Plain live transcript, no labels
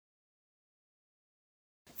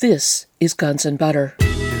This is Guns and Butter.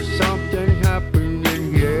 There's something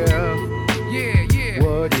happening here. Yeah.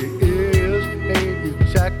 What it is ain't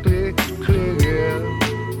exactly clear.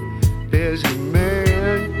 There's a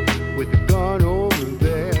man with a gun over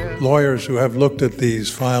there. Lawyers who have looked at these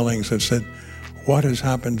filings have said, what has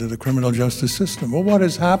happened to the criminal justice system? Well, what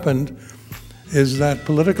has happened is that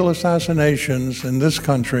political assassinations in this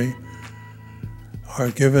country are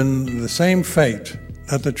given the same fate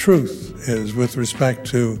that the truth is with respect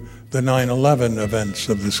to the 9/11 events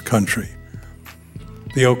of this country,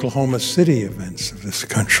 the Oklahoma City events of this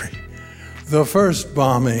country, the first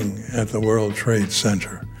bombing at the World Trade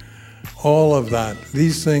Center. All of that,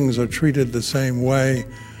 these things are treated the same way,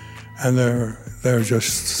 and they're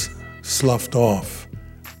just sloughed off.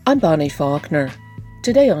 I'm Bonnie Faulkner.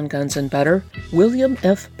 Today on Guns and Butter, William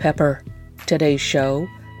F. Pepper. Today's show,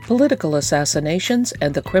 Political Assassinations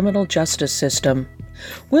and the Criminal Justice System.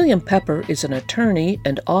 William Pepper is an attorney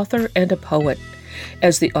and author and a poet.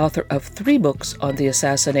 As the author of 3 books on the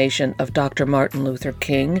assassination of Dr. Martin Luther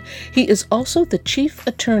King, he is also the chief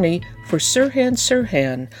attorney for Sirhan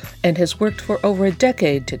Sirhan and has worked for over a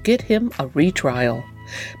decade to get him a retrial.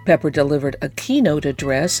 Pepper delivered a keynote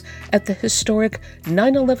address at the historic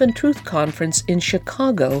 9/11 Truth Conference in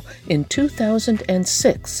Chicago in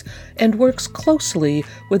 2006 and works closely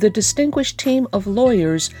with a distinguished team of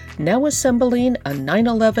lawyers now assembling a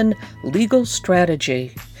 9/11 legal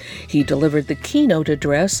strategy. He delivered the keynote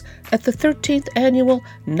address at the 13th Annual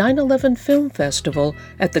 9/11 Film Festival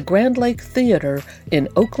at the Grand Lake Theater in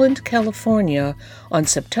Oakland, California on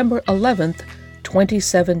September 11th,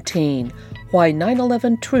 2017. Why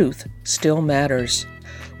 9/11 Truth Still Matters.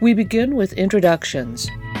 We begin with introductions.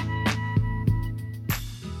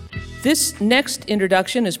 This next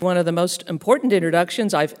introduction is one of the most important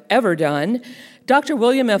introductions I've ever done. Dr.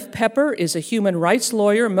 William F. Pepper is a human rights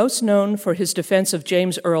lawyer most known for his defense of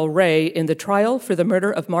James Earl Ray in the trial for the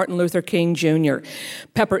murder of Martin Luther King, Jr.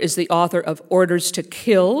 Pepper is the author of Orders to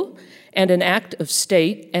Kill and An Act of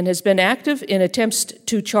State, and has been active in attempts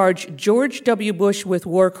to charge George W. Bush with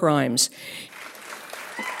war crimes.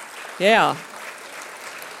 Yeah.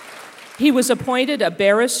 He was appointed a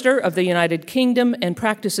barrister of the United Kingdom and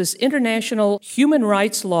practices international human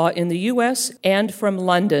rights law in the U.S. and from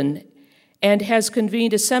London, and has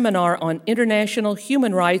convened a seminar on international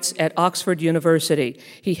human rights at Oxford University.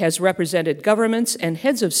 He has represented governments and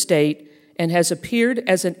heads of state and has appeared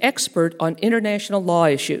as an expert on international law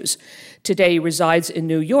issues. Today he resides in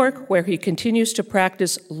New York, where he continues to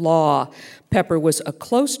practice law. Pepper was a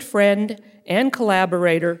close friend and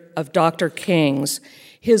collaborator of Dr. King's.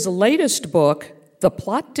 His latest book, The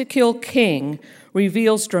Plot to Kill King,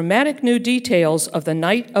 reveals dramatic new details of the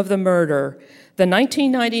night of the murder, the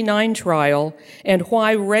 1999 trial, and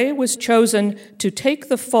why Ray was chosen to take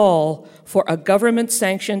the fall for a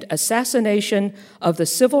government-sanctioned assassination of the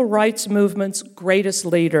civil rights movement's greatest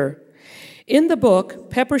leader. In the book,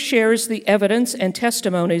 Pepper shares the evidence and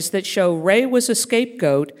testimonies that show Ray was a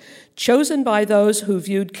scapegoat chosen by those who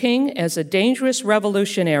viewed King as a dangerous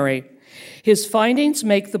revolutionary. His findings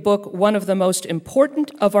make the book one of the most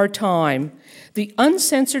important of our time, the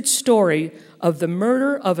uncensored story of the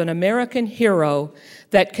murder of an American hero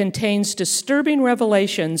that contains disturbing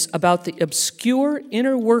revelations about the obscure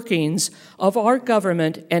inner workings of our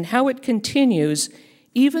government and how it continues,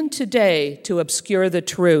 even today, to obscure the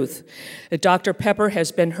truth. Dr. Pepper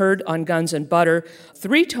has been heard on Guns and Butter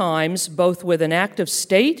 3 times, both with An Act of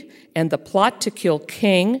State and The Plot to Kill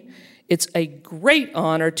King. It's a great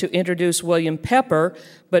honor to introduce William Pepper,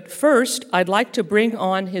 but first I'd like to bring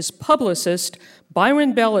on his publicist,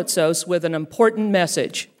 Byron Belitsos, with an important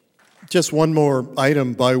message. Just one more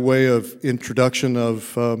item by way of introduction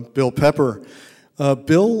of Bill Pepper.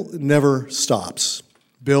 Bill never stops.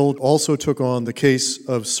 Bill also took on the case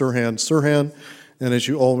of Sirhan Sirhan, and as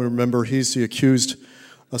you all remember, he's the accused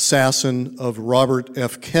assassin of Robert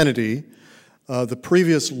F. Kennedy. The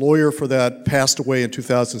previous lawyer for that passed away in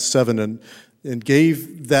 2007 and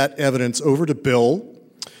gave that evidence over to Bill,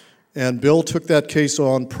 and Bill took that case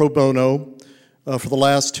on pro bono for the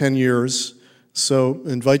last 10 years. So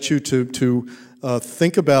I invite you to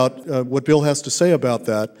think about what Bill has to say about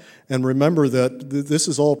that, and remember that this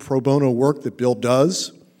is all pro bono work that Bill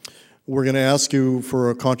does. We're going to ask you for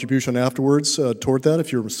a contribution afterwards toward that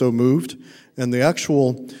if you're so moved, and the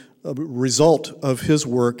actual result of his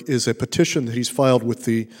work is a petition that he's filed with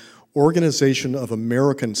the Organization of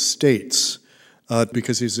American States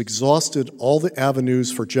because he's exhausted all the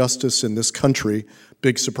avenues for justice in this country.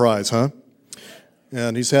 Big surprise, huh?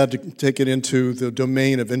 And he's had to take it into the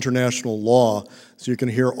domain of international law, so you can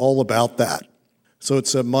hear all about that. So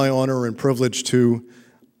it's my honor and privilege to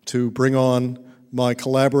bring on my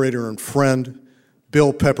collaborator and friend,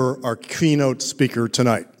 Bill Pepper, our keynote speaker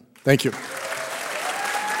tonight. Thank you.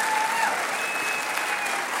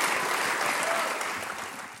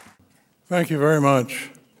 Thank you very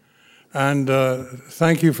much. And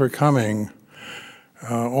thank you for coming,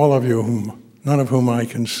 all of you, none of whom I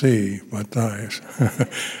can see, but I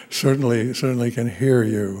certainly can hear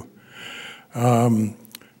you.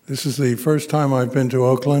 This is the first time I've been to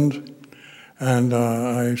Oakland, and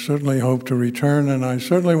I certainly hope to return. And I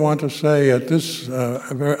certainly want to say at this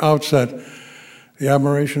very outset the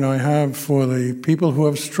admiration I have for the people who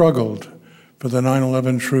have struggled for the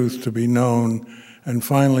 9/11 truth to be known and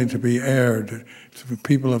finally to be aired to the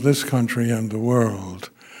people of this country and the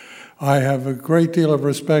world. I have a great deal of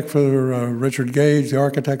respect for Richard Gage, the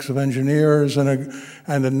Architects of Engineers, and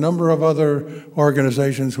a number of other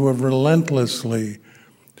organizations who have relentlessly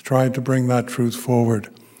tried to bring that truth forward.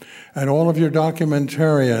 And all of your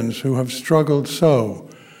documentarians who have struggled so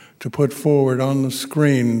to put forward on the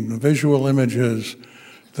screen the visual images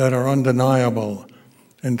that are undeniable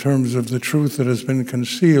in terms of the truth that has been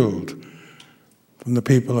concealed from the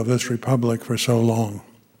people of this republic for so long.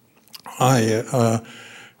 I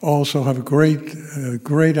also have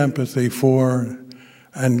great empathy for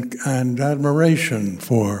and admiration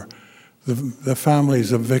for the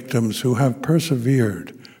families of victims who have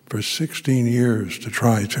persevered for 16 years to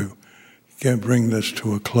try to bring this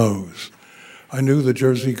to a close. I knew the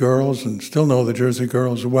Jersey Girls and still know the Jersey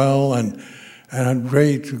Girls well, and had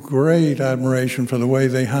great admiration for the way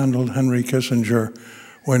they handled Henry Kissinger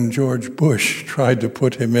when George Bush tried to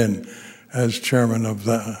put him in as chairman of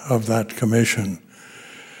that commission.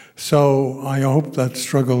 So I hope that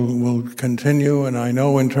struggle will continue, and I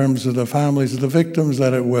know in terms of the families of the victims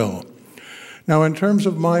that it will. Now, in terms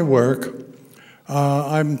of my work,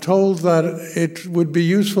 I'm told that it would be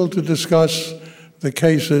useful to discuss the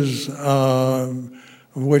cases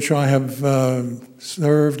which I have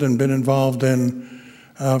served and been involved in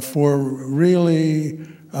for really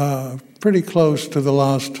pretty close to the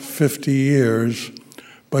last 50 years,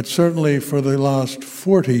 but certainly for the last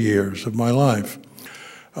 40 years of my life.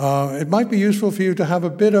 It might be useful for you to have a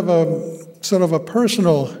bit of a sort of a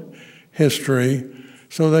personal history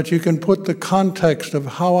so that you can put the context of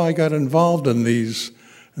how I got involved in these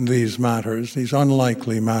matters, these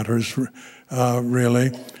unlikely matters,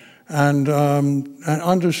 really, and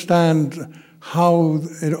understand how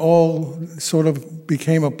it all sort of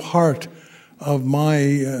became a part of my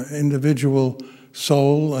individual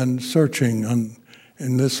soul and searching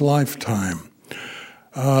in this lifetime.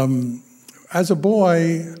 As a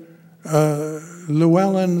boy,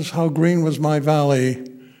 Llewellyn's How Green Was My Valley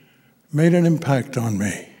made an impact on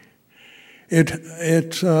me.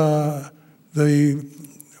 The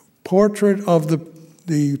portrait of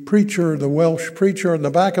the preacher, the Welsh preacher in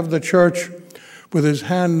the back of the church with his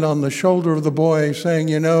hand on the shoulder of the boy saying,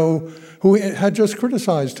 who had just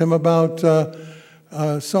criticized him about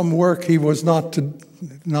some work he was not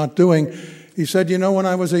doing. He said, when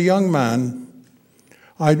I was a young man,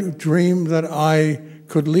 I dreamed that I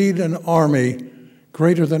could lead an army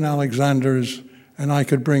greater than Alexander's, and I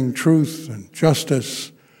could bring truth and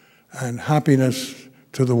justice and happiness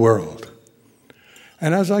to the world.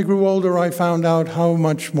 And as I grew older, I found out how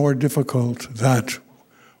much more difficult that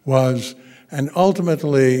was, and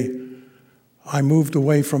ultimately, I moved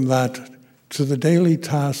away from that to the daily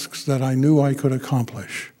tasks that I knew I could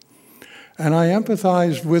accomplish. And I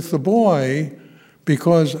empathized with the boy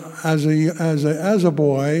because as a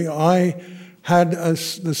boy, I had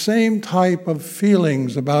the same type of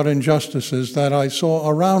feelings about injustices that I saw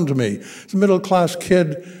around me. As a middle-class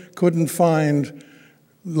kid, couldn't find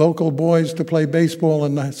local boys to play baseball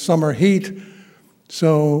in the summer heat,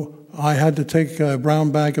 so I had to take a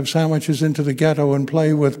brown bag of sandwiches into the ghetto and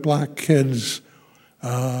play with black kids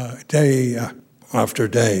day after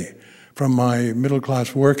day from my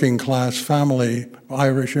middle-class, working-class family,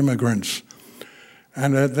 Irish immigrants.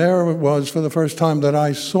 And there it was for the first time that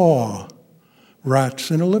I saw rats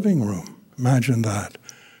in a living room. Imagine that.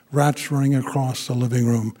 Rats running across the living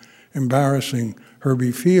room, embarrassing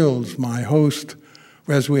Herbie Fields, my host,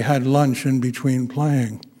 as we had lunch in between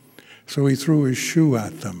playing. So he threw his shoe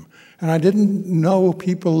at them. And I didn't know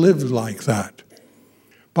people lived like that.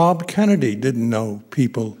 Bob Kennedy didn't know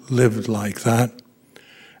people lived like that.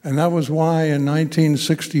 And that was why in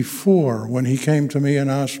 1964, when he came to me and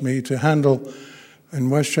asked me to handle in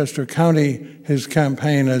Westchester County his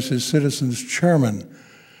campaign as his citizens' chairman,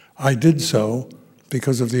 I did so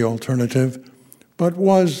because of the alternative, but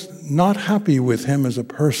was not happy with him as a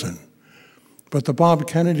person. But the Bob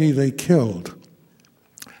Kennedy they killed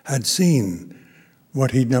had seen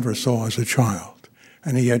what he never saw as a child,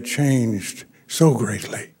 and he had changed so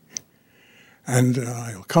greatly. And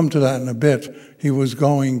I'll come to that in a bit. He was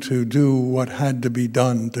going to do what had to be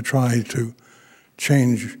done to try to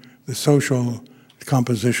change the social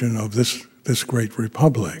composition of this great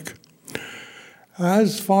republic.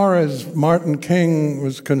 As far as Martin King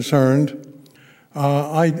was concerned,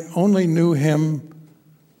 I only knew him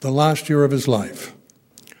the last year of his life.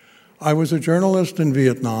 I was a journalist in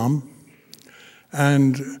Vietnam,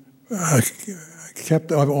 and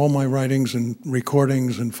kept all my writings and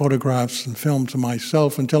recordings and photographs and film to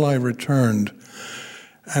myself until I returned.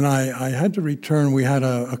 And I had to return. We had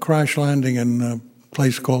a crash landing in a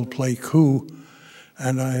place called Pleiku,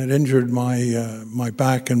 and I had injured my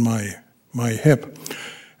back and my hip,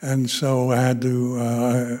 and so I had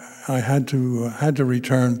to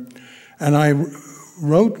return. And I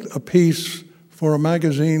wrote a piece for a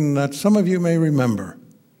magazine that some of you may remember,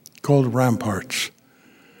 called Ramparts.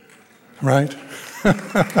 Right?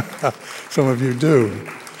 Some of you do.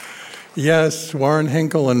 Yes, Warren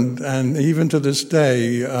Hinkle and even to this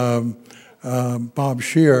day, Bob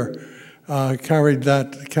Scheer carried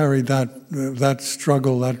that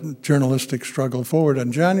struggle, that journalistic struggle forward.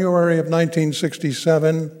 In January of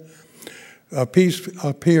 1967, a piece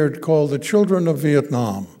appeared called "The Children of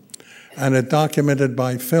Vietnam," and it documented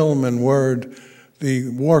by film and word the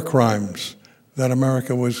war crimes that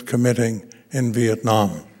America was committing in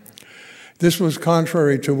Vietnam. This was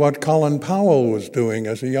contrary to what Colin Powell was doing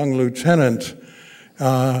as a young lieutenant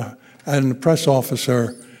and press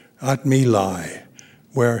officer at My Lai,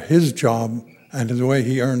 where his job and the way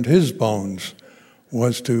he earned his bones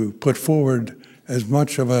was to put forward as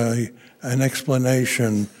much of an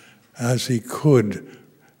explanation as he could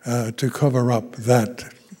to cover up that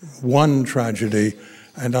one tragedy,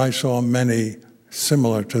 and I saw many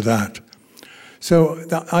similar to that. So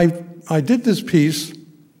I did this piece,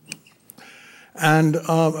 and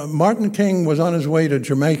Martin King was on his way to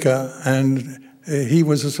Jamaica, and he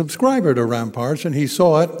was a subscriber to Ramparts, and he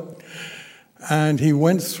saw it, and he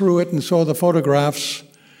went through it and saw the photographs,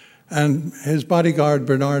 and his bodyguard,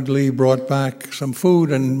 Bernard Lee, brought back some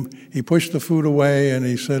food, and he pushed the food away, and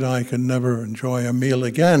he said, "I can never enjoy a meal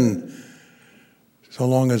again so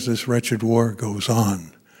long as this wretched war goes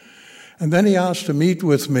on." And then he asked to meet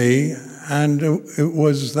with me, and it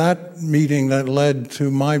was that meeting that led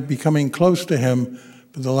to my becoming close to him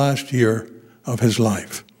for the last year of his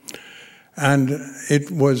life. And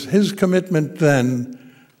it was his commitment then,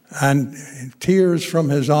 and tears from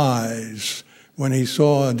his eyes when he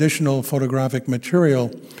saw additional photographic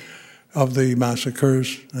material of the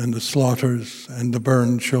massacres and the slaughters and the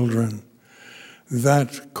burned children,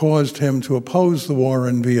 that caused him to oppose the war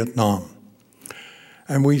in Vietnam.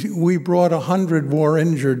 And we brought 100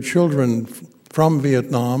 war-injured children from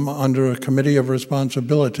Vietnam under a committee of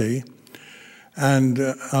responsibility, and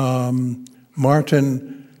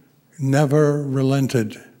Martin never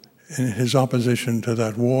relented in his opposition to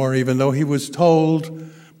that war, even though he was told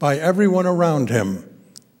by everyone around him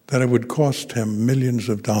that it would cost him millions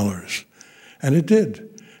of dollars. And it did.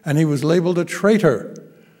 And he was labeled a traitor,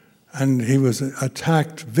 and he was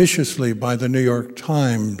attacked viciously by the New York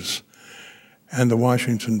Times and the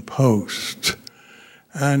Washington Post.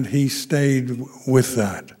 And he stayed with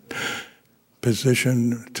that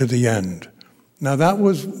position to the end. Now, that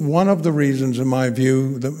was one of the reasons, in my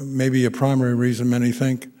view, maybe a primary reason many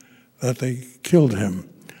think, that they killed him.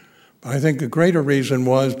 But I think a greater reason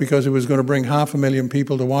was because it was going to bring 500,000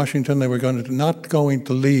 people to Washington. They were not going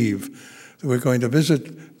to leave. They were going to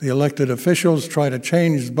visit the elected officials, try to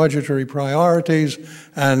change budgetary priorities,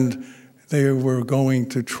 and they were going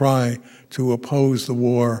to try to oppose the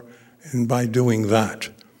war by doing that.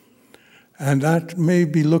 And that may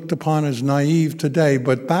be looked upon as naive today,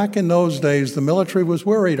 but back in those days, the military was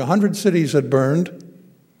worried. 100 cities had burned.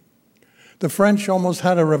 The French almost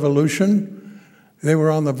had a revolution. They were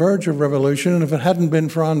on the verge of revolution, and if it hadn't been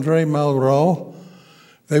for André Malraux,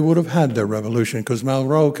 they would have had their revolution, because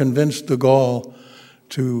Malraux convinced de Gaulle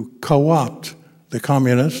to co-opt the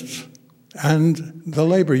communists and the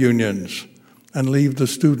labor unions and leave the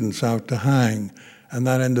students out to hang, and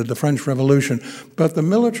that ended the French Revolution. But the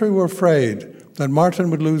military were afraid that Martin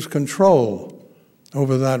would lose control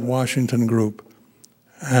over that Washington group,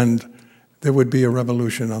 and there would be a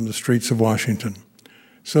revolution on the streets of Washington.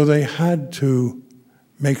 So they had to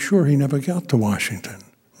make sure he never got to Washington,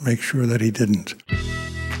 make sure that he didn't.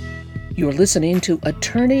 You're listening to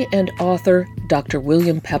attorney and author Dr.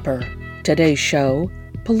 William Pepper. Today's show,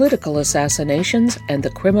 Political Assassinations and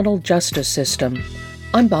the Criminal Justice System.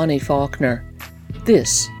 I'm Bonnie Faulkner.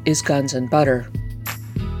 This is Guns and Butter.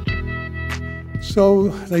 So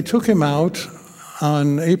they took him out,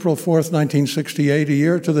 on April 4th, 1968, a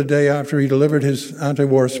year to the day after he delivered his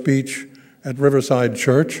anti-war speech at Riverside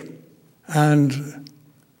Church. And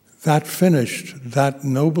that finished that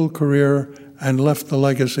noble career and left the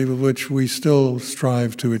legacy with which we still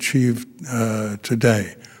strive to achieve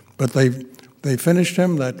today. But they finished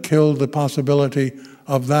him. That killed the possibility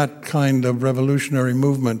of that kind of revolutionary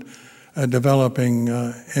movement developing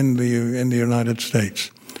in the United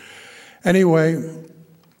States. Anyway,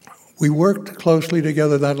 we worked closely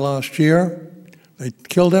together that last year. They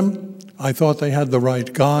killed him. I thought they had the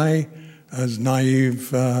right guy, as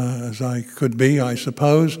naive as I could be, I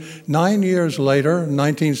suppose. 9 years later, in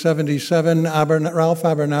 1977, Ralph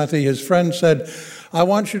Abernathy, his friend, said, I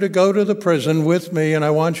want you to go to the prison with me and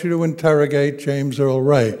I want you to interrogate James Earl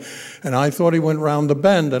Ray. And I thought he went round the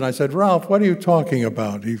bend, and I said, Ralph, what are you talking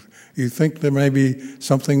about? You think there may be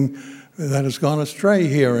something that has gone astray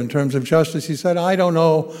here in terms of justice? He said, I don't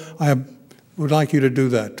know. I would like you to do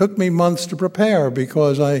that. Took me months to prepare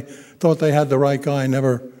because I thought they had the right guy,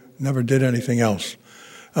 never did anything else.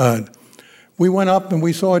 We went up and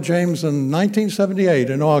we saw James in 1978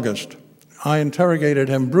 in August. I interrogated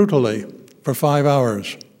him brutally for 5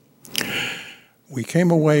 hours. We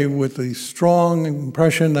came away with the strong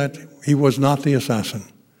impression that he was not the assassin.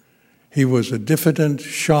 He was a diffident,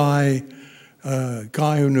 shy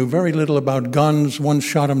guy who knew very little about guns, once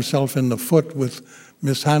shot himself in the foot with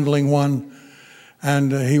mishandling one,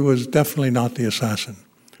 and he was definitely not the assassin.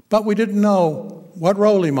 But we didn't know what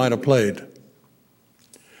role he might have played.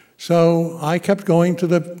 So I kept going to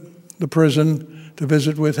the prison to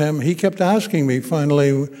visit with him. He kept asking me,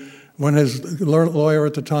 finally, when his lawyer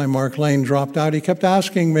at the time, Mark Lane, dropped out, he kept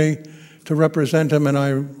asking me to represent him, and I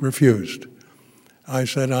refused. I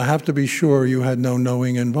said, I have to be sure you had no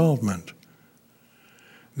knowing involvement.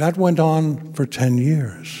 That went on for 10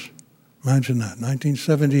 years. Imagine that,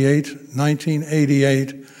 1978,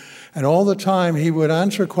 1988. And all the time he would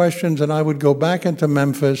answer questions and I would go back into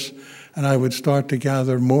Memphis and I would start to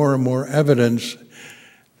gather more and more evidence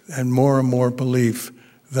and more belief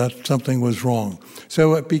that something was wrong.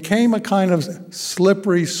 So it became a kind of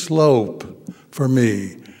slippery slope for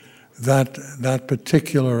me, that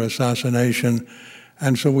particular assassination.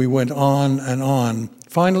 And so we went on and on.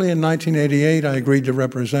 Finally, in 1988, I agreed to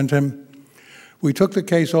represent him. We took the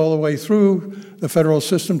case all the way through the federal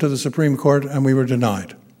system to the Supreme Court, and we were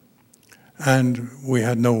denied. And we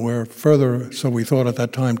had nowhere further, so we thought at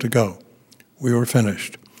that time to go. We were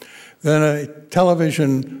finished. Then a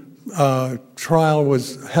television trial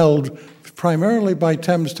was held primarily by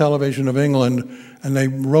Thames Television of England, and they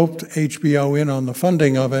roped HBO in on the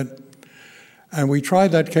funding of it. And we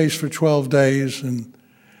tried that case for 12 days,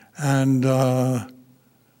 and a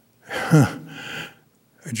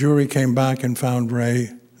jury came back and found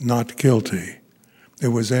Ray not guilty. It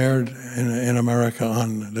was aired in America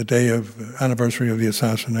on the day of anniversary of the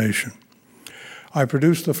assassination. I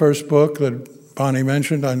produced the first book that Bonnie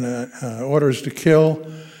mentioned on Orders to Kill,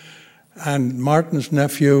 and Martin's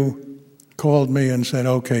nephew called me and said,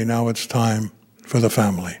 okay, now it's time for the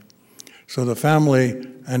family. So the family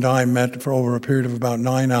and I met for over a period of about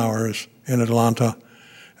 9 hours in Atlanta,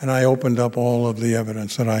 and I opened up all of the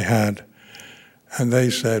evidence that I had. And they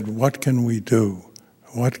said, what can we do?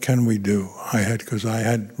 What can we do? Because I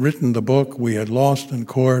had written the book, we had lost in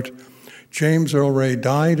court. James Earl Ray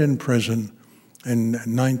died in prison in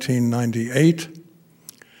 1998.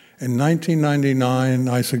 In 1999,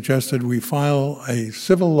 I suggested we file a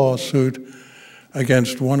civil lawsuit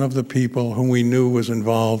against one of the people whom we knew was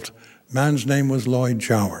involved. Man's name was Lloyd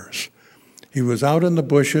Jowers. He was out in the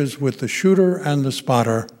bushes with the shooter and the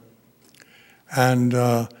spotter,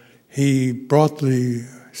 and he brought the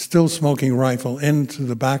still smoking rifle into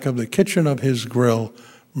the back of the kitchen of his grill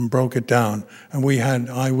and broke it down. And we had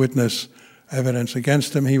eyewitness evidence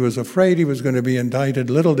against him. He was afraid he was going to be indicted.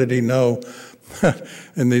 Little did he know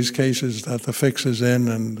in these cases that the fix is in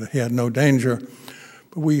and he had no danger.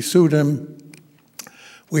 But we sued him.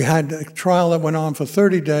 We had a trial that went on for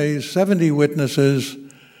 30 days, 70 witnesses,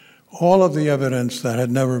 all of the evidence that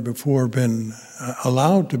had never before been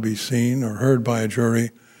allowed to be seen or heard by a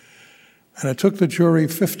jury. And it took the jury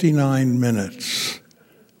 59 minutes.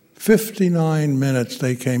 59 minutes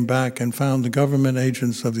they came back and found the government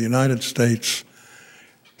agents of the United States,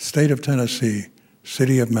 state of Tennessee,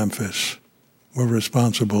 city of Memphis, were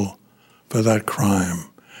responsible for that crime.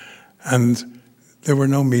 And there were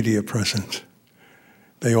no media present.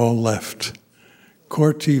 They all left.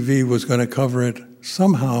 Court TV was going to cover it.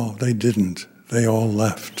 Somehow they didn't. They all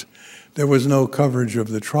left. There was no coverage of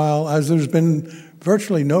the trial, as there's been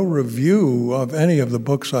virtually no review of any of the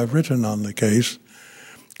books I've written on the case.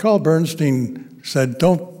 Carl Bernstein said,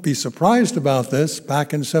 don't be surprised about this.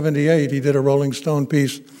 Back in '78, he did a Rolling Stone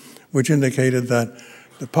piece which indicated that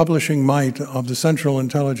the publishing might of the Central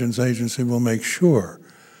Intelligence Agency will make sure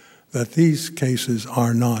that these cases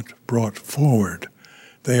are not brought forward.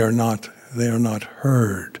 They are not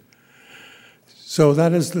heard. So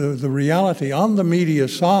that is the reality. On the media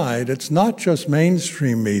side, it's not just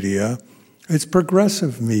mainstream media, it's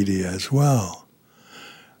progressive media as well.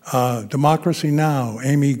 Democracy Now!,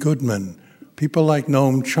 Amy Goodman, people like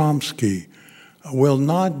Noam Chomsky will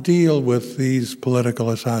not deal with these political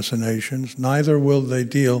assassinations. Neither will they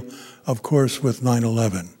deal, of course, with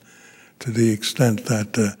 9/11 to the extent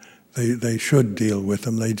that they should deal with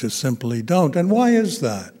them. They just simply don't. And why is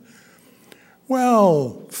that?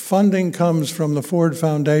 Well, funding comes from the Ford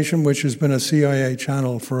Foundation, which has been a CIA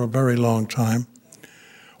channel for a very long time,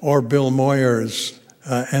 or Bill Moyer's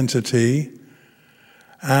entity.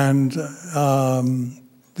 And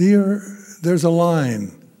there's a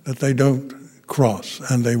line that they don't cross,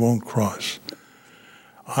 and they won't cross.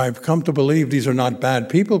 I've come to believe these are not bad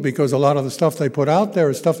people because a lot of the stuff they put out there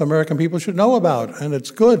is stuff the American people should know about, and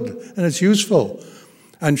it's good, and it's useful.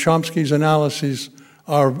 And Chomsky's analyses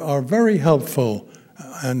are very helpful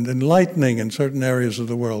and enlightening in certain areas of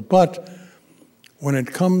the world. But when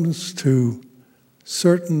it comes to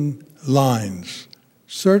certain lines,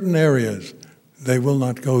 certain areas, they will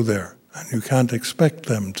not go there, and you can't expect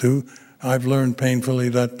them to. I've learned painfully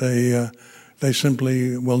that they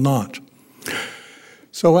simply will not.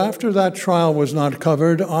 So after that trial was not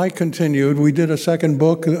covered, I continued. We did a second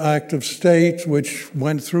book, Act of State, which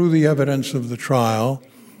went through the evidence of the trial.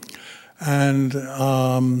 And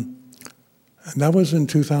that was in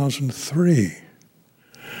 2003.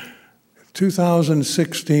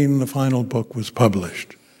 2016, the final book was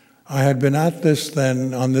published. I had been at this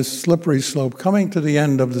then, on this slippery slope, coming to the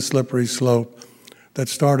end of the slippery slope that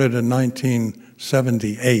started in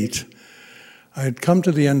 1978. I had come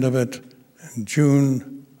to the end of it in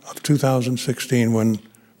June of 2016 when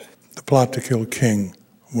The Plot to Kill King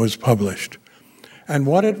was published. And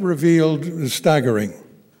what it revealed was staggering.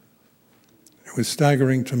 It was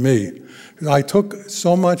staggering to me. I took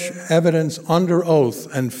so much evidence under oath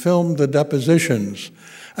and filmed the depositions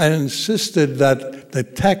and insisted that the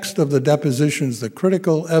text of the depositions, the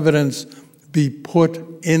critical evidence, be put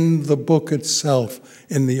in the book itself,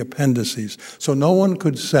 in the appendices. So no one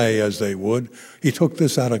could say, as they would, he took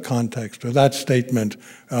this out of context, or that statement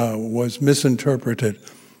was misinterpreted.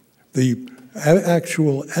 The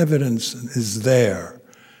actual evidence is there.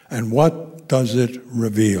 And what does it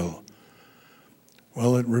reveal?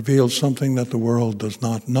 Well, it reveals something that the world does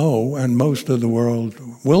not know, and most of the world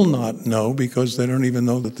will not know because they don't even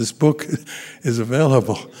know that this book is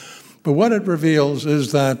available. But what it reveals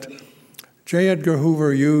is that J. Edgar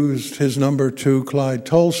Hoover used his number two, Clyde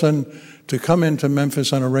Tolson, to come into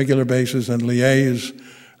Memphis on a regular basis and liaise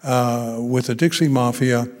with the Dixie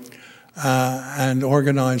Mafia and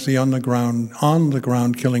organize the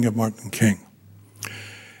on-the-ground killing of Martin King.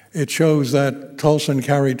 It shows that Tolson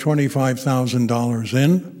carried $25,000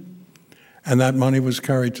 in, and that money was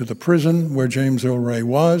carried to the prison where James Earl Ray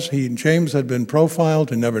was. James had been profiled,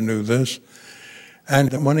 he never knew this,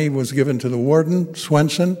 and the money was given to the warden,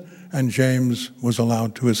 Swenson, and James was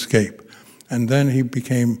allowed to escape. And then he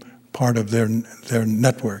became part of their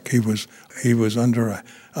network. He was under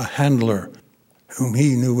a handler whom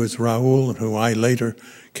he knew was Raul, and who I later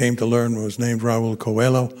came to learn was named Raul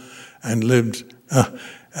Coelho, and lived.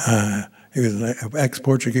 He was an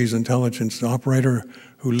ex-Portuguese intelligence operator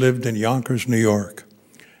who lived in Yonkers, New York.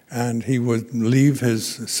 And he would leave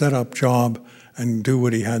his set-up job and do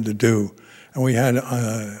what he had to do. And we had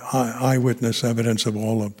eyewitness evidence of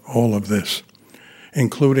all of this,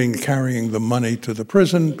 including carrying the money to the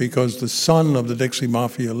prison because the son of the Dixie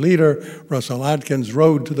Mafia leader, Russell Adkins,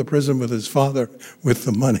 rode to the prison with his father with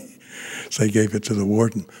the money. So they gave it to the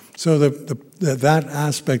warden. So that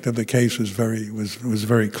aspect of the case was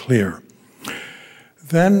very clear.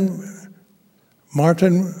 Then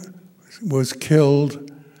Martin was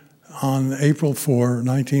killed on April 4,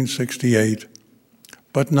 1968,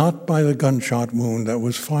 but not by the gunshot wound that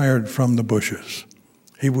was fired from the bushes.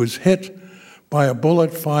 He was hit by a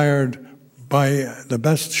bullet fired by the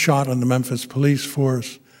best shot in the Memphis police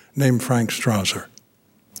force named Frank Strasser,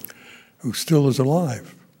 who still is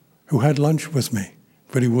alive, who had lunch with me,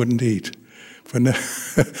 but he wouldn't eat. But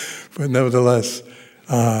nevertheless,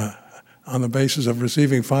 on the basis of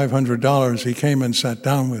receiving $500, he came and sat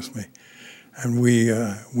down with me. And we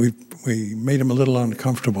made him a little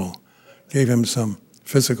uncomfortable, gave him some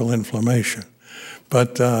physical inflammation.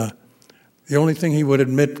 But the only thing he would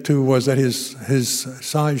admit to was that his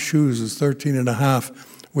size shoes was 13 and a half,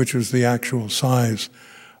 which was the actual size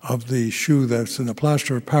of the shoe that's in the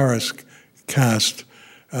plaster of Paris cast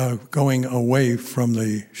going away from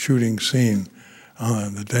the shooting scene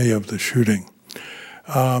on the day of the shooting.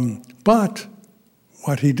 But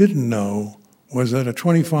what he didn't know was that a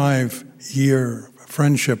 25-year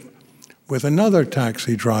friendship with another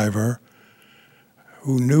taxi driver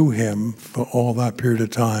who knew him for all that period of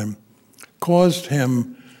time caused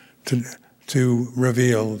him to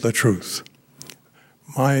reveal the truth.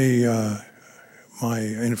 My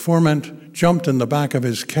informant jumped in the back of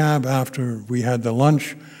his cab after we had the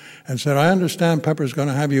lunch and said, "I understand Pepper's going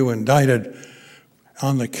to have you indicted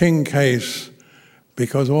on the King case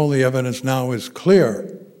because all the evidence now is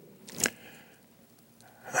clear."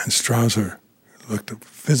 And Strauser looked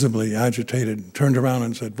visibly agitated and turned around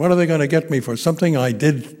and said, "What are they going to get me for? Something I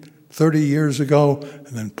did 30 years ago?"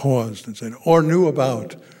 And then paused and said, "Or knew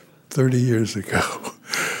about 30 years ago."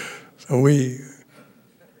 So we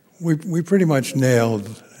pretty much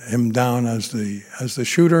nailed him down as the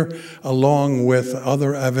shooter, along with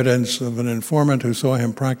other evidence of an informant who saw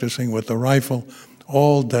him practicing with the rifle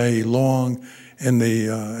all day long in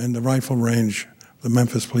the rifle range of the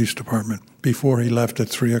Memphis Police Department before he left at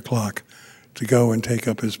 3 o'clock to go and take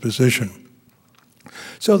up his position.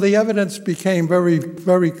 So the evidence became very,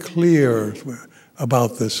 very clear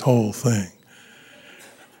about this whole thing.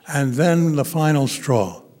 And then the final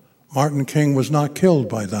straw. Martin King was not killed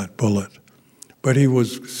by that bullet, but he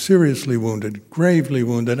was seriously wounded, gravely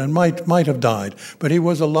wounded, and might have died. But he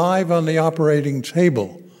was alive on the operating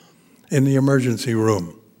table in the emergency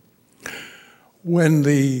room. When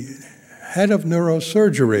the head of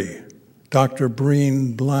neurosurgery, Dr.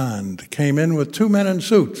 Breen Bland, came in with 2 men in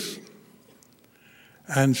suits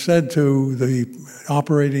and said to the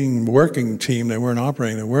operating working team, they weren't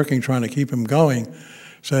operating, they were working, trying to keep him going,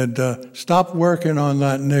 said, "Stop working on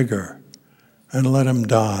that nigger and let him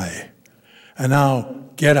die. And now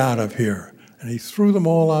get out of here." And he threw them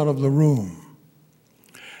all out of the room.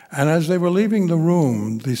 And as they were leaving the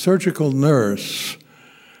room, the surgical nurse,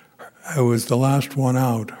 who was the last one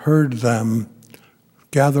out, heard them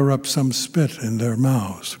gather up some spit in their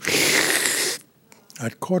mouths.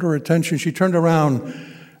 That caught her attention. She turned around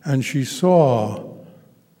and she saw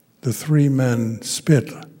the 3 men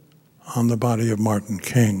spit on the body of Martin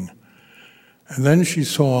King. And then she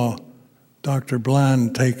saw Dr.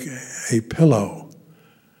 Bland take a pillow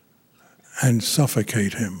and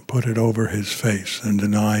suffocate him, put it over his face and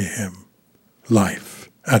deny him life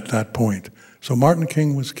at that point. So Martin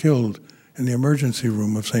King was killed in the emergency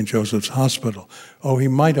room of St. Joseph's Hospital. Oh, he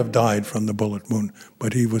might have died from the bullet wound,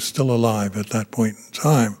 but he was still alive at that point in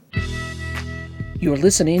time. You're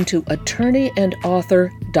listening to attorney and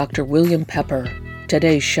author Dr. William Pepper.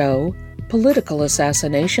 Today's show, Political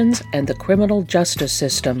Assassinations and the Criminal Justice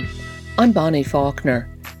System. I'm Bonnie Faulkner.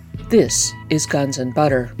 This is Guns and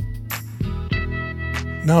Butter.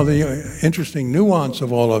 Now, the interesting nuance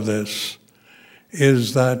of all of this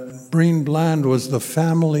is that Breen Bland was the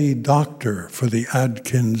family doctor for the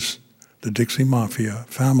Adkins, the Dixie Mafia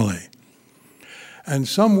family. And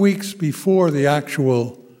some weeks before the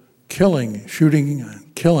actual shooting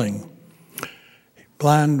and killing,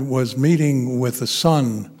 Bland was meeting with the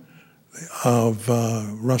son of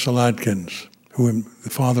Russell Adkins, who the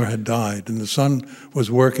father had died, and the son was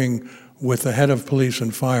working with the head of police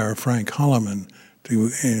and fire, Frank Holloman, to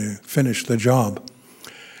finish the job.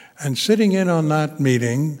 And sitting in on that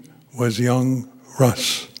meeting was young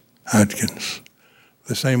Russ Adkins,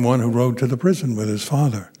 the same one who rode to the prison with his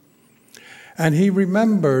father. And he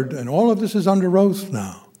remembered, and all of this is under oath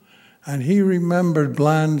now, and he remembered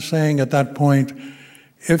Bland saying at that point,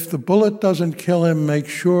 "If the bullet doesn't kill him, make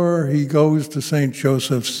sure he goes to St.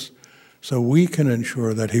 Joseph's so we can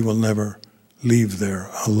ensure that he will never leave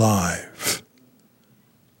there alive."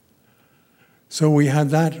 So we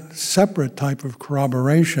had that separate type of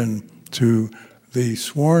corroboration to the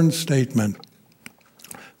sworn statement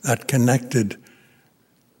that connected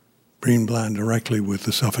Breen Bland directly with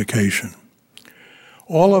the suffocation.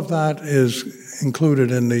 All of that is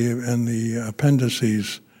included in the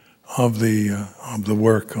appendices of the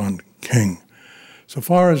work on King. So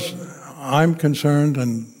far as I'm concerned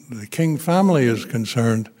and the King family is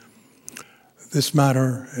concerned, this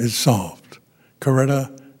matter is solved.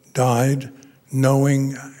 Coretta died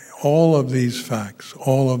knowing all of these facts,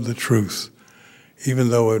 all of the truth, even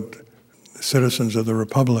though the citizens of the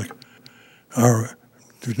Republic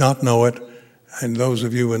do not know it, and those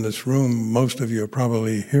of you in this room, most of you are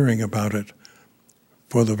probably hearing about it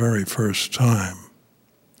for the very first time.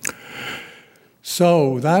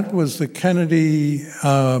 So that was the Kennedy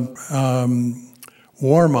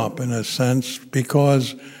warm-up, in a sense,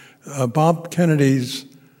 because Bob Kennedy's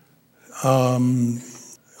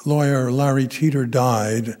lawyer Larry Teeter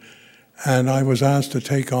died, and I was asked to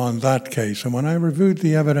take on that case. And when I reviewed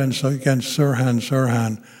the evidence against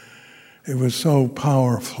Sirhan, it was so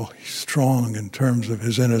powerful, strong in terms of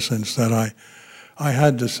his innocence that I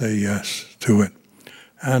had to say yes to it.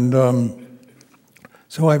 And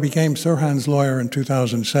so I became Sirhan's lawyer in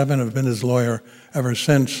 2007. I've been his lawyer ever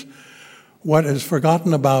since. What is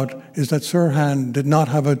forgotten about is that Sirhan did not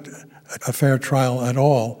have a fair trial at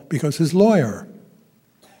all because his lawyer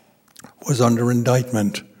was under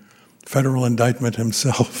indictment, federal indictment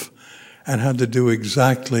himself, and had to do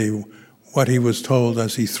exactly what he was told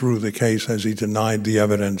as he threw the case, as he denied the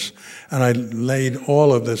evidence. And I laid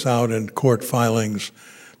all of this out in court filings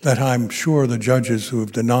that I'm sure the judges who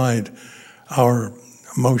have denied our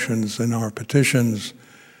motions and our petitions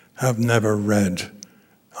have never read.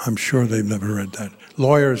 I'm sure they've never read that.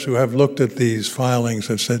 Lawyers who have looked at these filings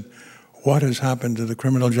have said, what has happened to the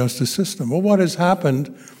criminal justice system? Well, what has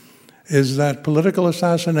happened is that political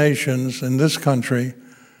assassinations in this country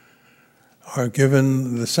are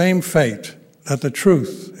given the same fate that the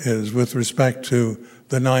truth is with respect to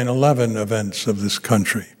the 9/11 events of this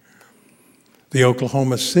country, the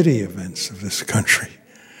Oklahoma City events of this country,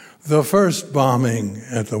 the first bombing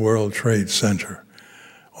at the World Trade Center.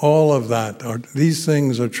 All of that, these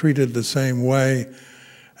things are treated the same way,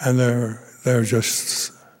 and they're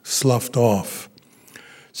just sloughed off.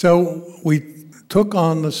 So we took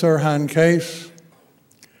on the Sirhan case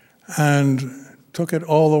and took it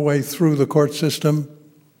all the way through the court system.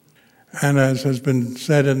 And as has been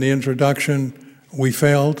said in the introduction, we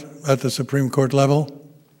failed at the Supreme Court level.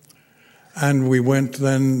 And we went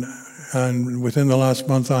then, and within the last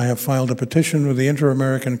month, I have filed a petition with the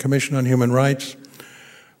Inter-American Commission on Human Rights,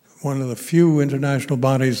 one of the few international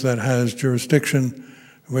bodies that has jurisdiction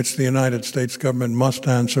which the United States government must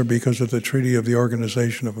answer because of the Treaty of the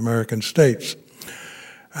Organization of American States.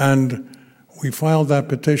 And we filed that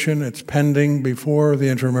petition. It's pending before the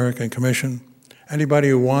Inter-American Commission. Anybody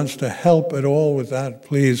who wants to help at all with that,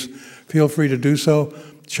 please feel free to do so.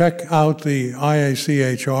 Check out the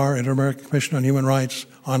IACHR, Inter-American Commission on Human Rights,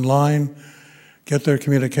 online. Get their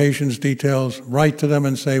communications details. Write to them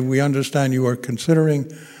and say, we understand you are considering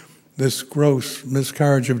this gross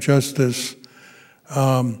miscarriage of justice.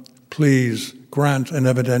 Please grant an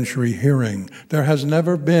evidentiary hearing. There has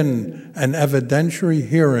never been an evidentiary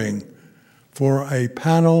hearing for a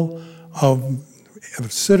panel of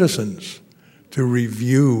citizens to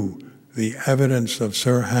review the evidence of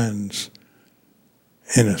Sirhan's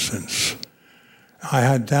innocence. I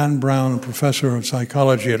had Dan Brown, professor of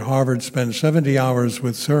psychology at Harvard, spend 70 hours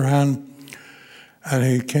with Sirhan, and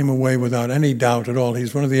he came away without any doubt at all.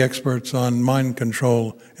 He's one of the experts on mind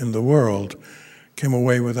control in the world. Came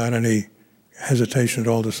away without any hesitation at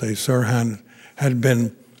all to say Sirhan had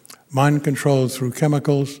been mind controlled through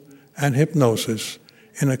chemicals and hypnosis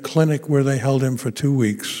in a clinic where they held him for 2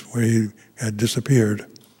 weeks, where he had disappeared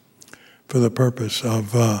for the purpose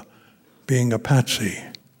of being a patsy.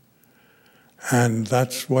 And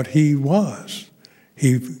that's what he was.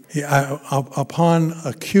 He upon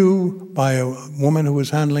a cue by a woman who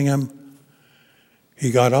was handling him,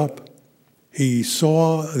 he got up. He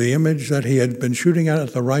saw the image that he had been shooting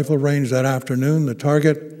at the rifle range that afternoon, the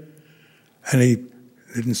target, and he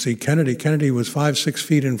didn't see Kennedy. Kennedy was 5-6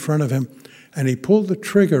 feet in front of him, and he pulled the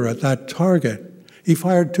trigger at that target. He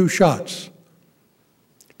fired 2 shots.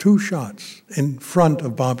 2 shots in front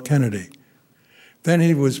of Bob Kennedy. Then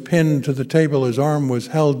he was pinned to the table, his arm was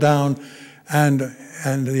held down, and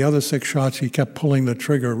the other 6 shots he kept pulling the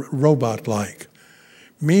trigger robot-like.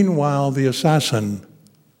 Meanwhile, the assassin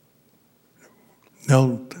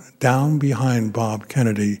knelt down behind Bob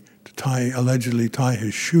Kennedy to allegedly tie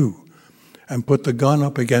his shoe, and put the gun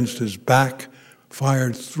up against his back,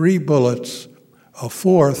 fired 3 bullets, a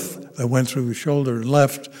 4th that went through the shoulder and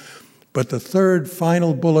left, but the 3rd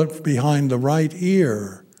final bullet behind the right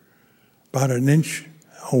ear, about an inch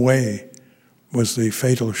away, was the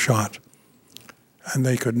fatal shot. And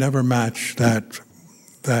they could never match that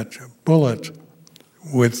bullet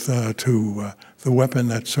with to the weapon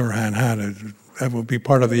that Sirhan had. That will be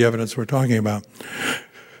part of the evidence we're talking about.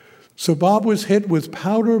 So Bob was hit with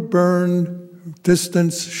powder burn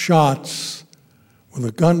distance shots with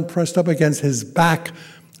a gun pressed up against his back,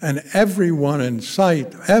 and everyone in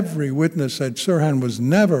sight, every witness said Sirhan was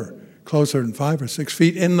never closer than 5 or 6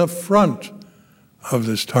 feet in the front of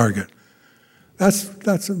this target.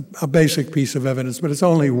 That's a basic piece of evidence, but it's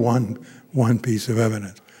only one piece of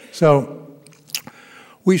evidence. So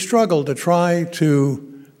we struggled to try to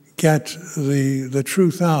get the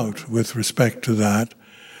truth out with respect to that.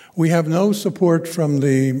 We have no support from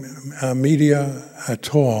the media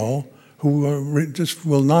at all, who just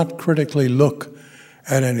will not critically look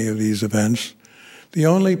at any of these events. The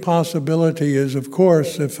only possibility is, of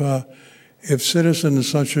course, if citizens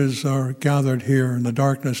such as are gathered here in the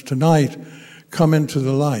darkness tonight come into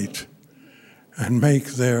the light and make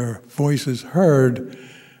their voices heard,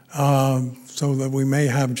 so that we may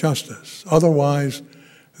have justice. Otherwise,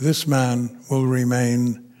 this man will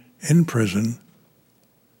remain in prison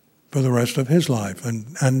for the rest of his life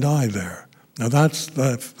and die there. Now those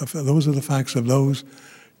are the facts of those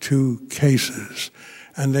two cases.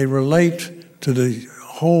 And they relate to the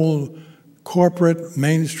whole corporate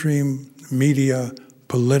mainstream media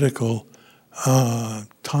political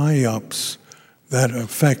tie-ups that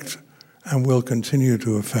affect and will continue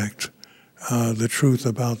to affect the truth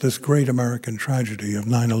about this great American tragedy of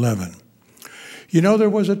 9/11. You know, there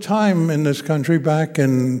was a time in this country back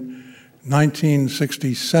in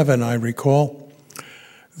 1967, I recall,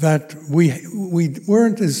 that we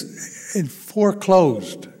weren't as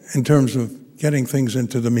foreclosed in terms of getting things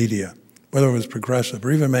into the media, whether it was progressive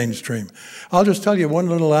or even mainstream. I'll just tell you one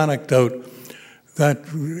little anecdote that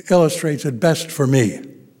illustrates it best for me.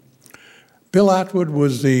 Bill Atwood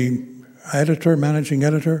was the managing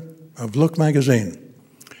editor of Look magazine.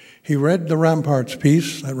 He read the Ramparts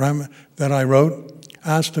piece that I wrote,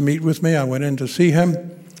 asked to meet with me. I went in to see him.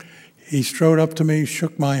 He strode up to me,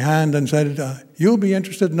 shook my hand, and said, "You'll be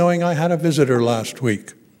interested in knowing I had a visitor last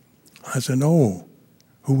week." I said, "Oh,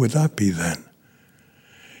 who would that be then?"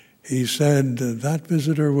 He said, "That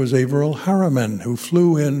visitor was Averell Harriman, who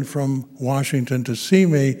flew in from Washington to see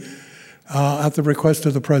me at the request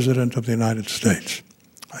of the President of the United States."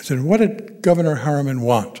 I said, "What did Governor Harriman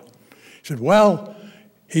want?" He said, "Well,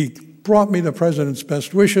 he brought me the President's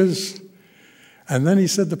best wishes, and then he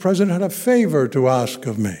said the President had a favor to ask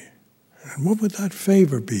of me." And what would that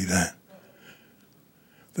favor be then?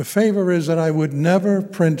 The favor is that I would never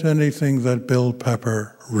print anything that Bill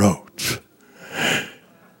Pepper wrote.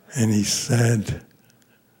 And he said,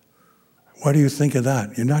 "What do you think of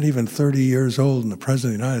that? You're not even 30 years old, and the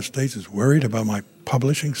President of the United States is worried about my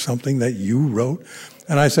publishing something that you wrote?"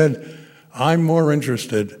 And I said, "I'm more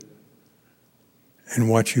interested in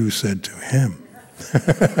what you said to him."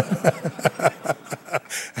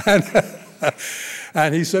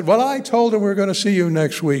 And he said, "Well, I told him we were going to see you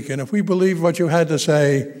next week, and if we believed what you had to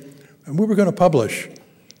say, and we were going to publish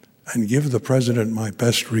and give the President my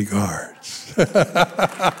best regards."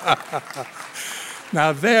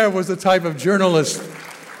 Now, there was the type of journalist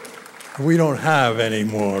we don't have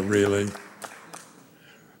anymore, really.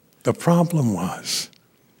 The problem was,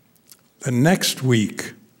 the next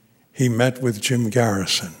week, he met with Jim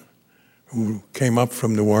Garrison, who came up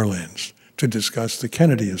from New Orleans to discuss the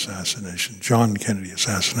Kennedy assassination, John Kennedy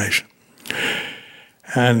assassination.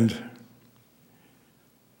 And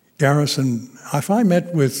Garrison, if I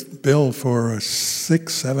met with Bill for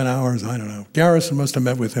 6, 7 hours, I don't know. Garrison must have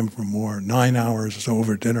met with him for more, 9 hours or so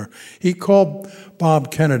over dinner. He called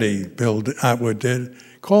Bob Kennedy, Bill Atwood did,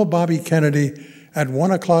 called Bobby Kennedy at 1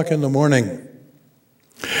 o'clock in the morning.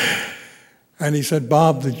 And he said,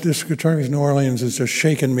 "Bob, the district attorney of New Orleans has just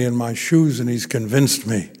shaken me in my shoes, and he's convinced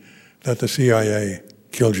me that the CIA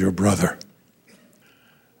killed your brother."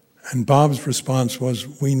 And Bob's response was,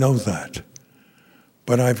 "We know that,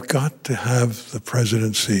 but I've got to have the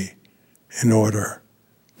presidency in order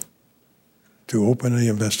to open the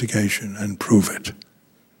investigation and prove it."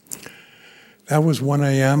 That was 1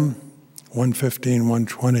 a.m., 1:15,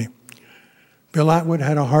 1:20. Bill Atwood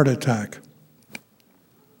had a heart attack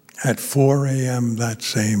at 4 a.m. that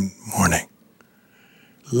same morning.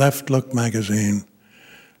 Left Look magazine,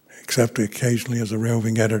 except occasionally as a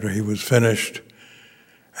roving editor, he was finished.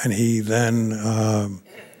 And he then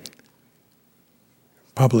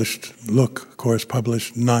published, Look, of course,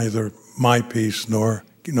 published neither my piece nor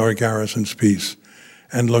Garrison's piece.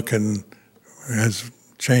 And Look has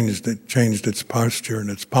changed its posture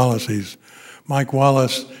and its policies. Mike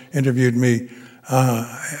Wallace interviewed me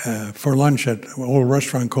for lunch at an old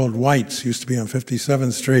restaurant called White's, used to be on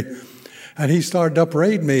 57th Street. And he started to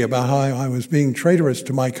upbraid me about how I was being traitorous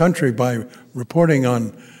to my country by reporting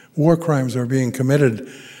on war crimes that were being committed.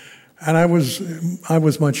 And I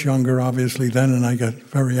was much younger, obviously, then, and I got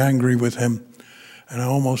very angry with him. And I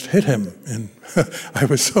almost hit him. And I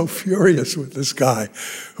was so furious with this guy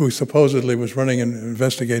who supposedly was running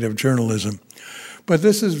investigative journalism. But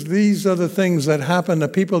these are the things that happen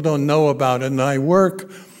that people don't know about. And I work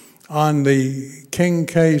on the King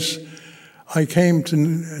case. I came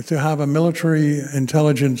to have a military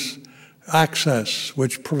intelligence access,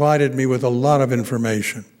 which provided me with a lot of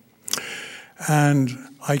information. And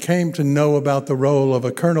I came to know about the role of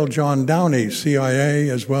a Colonel John Downey, CIA,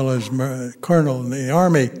 as well as colonel in the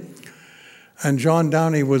Army, And John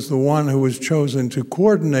Downey was the one who was chosen to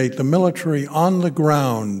coordinate the military on the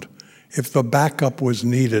ground if the backup was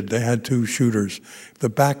needed. They had 2 shooters. If the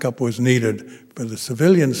backup was needed for the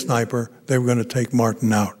civilian sniper, they were going to take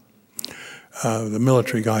Martin out. The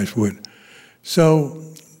military guys would. So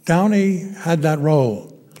Downey had that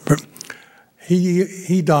role.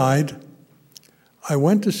 He died. I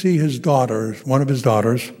went to see his daughter, one of his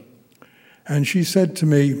daughters, and she said to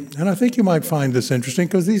me, and I think you might find this interesting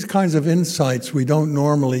because these kinds of insights we don't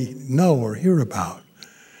normally know or hear about.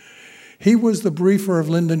 He was the briefer of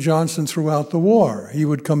Lyndon Johnson throughout the war. He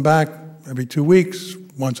would come back every 2 weeks,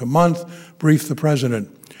 once a month, brief the president.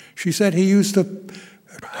 She said he used to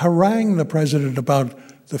harangue the president about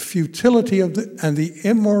the futility of and the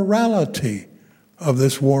immorality of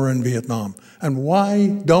this war in Vietnam. And why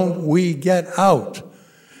don't we get out?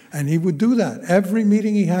 And he would do that every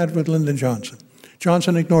meeting he had with Lyndon Johnson.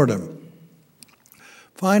 Johnson ignored him.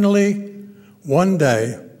 Finally, one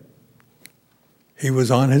day, he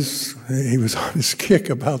was on his kick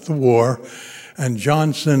about the war, and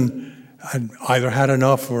Johnson had either had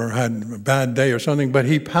enough or had a bad day or something, but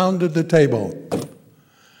he pounded the table.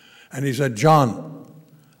 And he said, "John,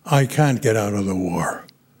 I can't get out of the war.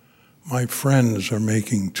 My friends are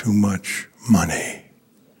making too much money."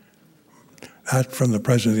 That from the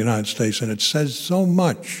President of the United States, and it says so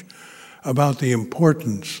much about the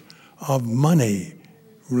importance of money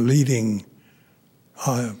leading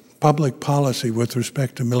public policy with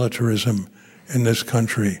respect to militarism in this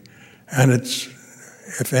country. And it's,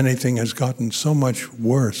 if anything, has gotten so much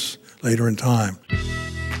worse later in time.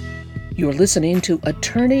 You're listening to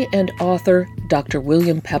attorney and author Dr.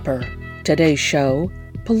 William Pepper. Today's show,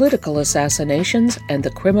 Political Assassinations and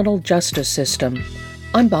the Criminal Justice System.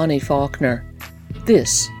 I'm Bonnie Faulkner.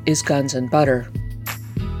 This is Guns and Butter.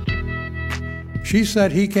 She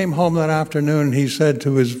said he came home that afternoon and he said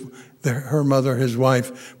to her mother, his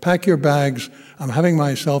wife, "Pack your bags. I'm having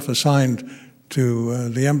myself assigned to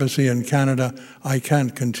the embassy in Canada. I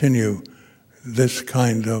can't continue this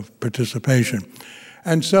kind of participation."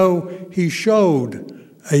 And so he showed,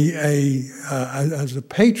 as a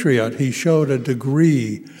patriot, he showed a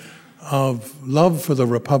degree of love for the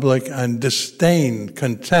Republic and disdain,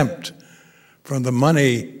 contempt from the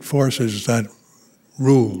money forces that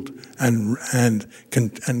ruled and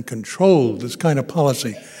controlled this kind of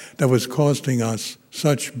policy that was costing us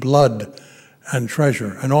such blood and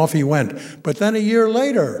treasure. And off he went. But then a year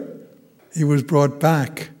later, he was brought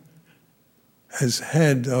back as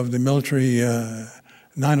head of the military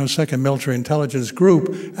 902nd Military Intelligence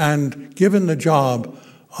Group and given the job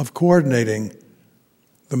of coordinating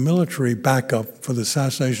the military backup for the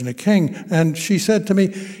assassination of King. And she said to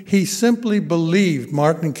me, he simply believed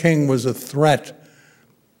Martin King was a threat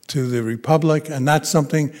to the Republic, and that's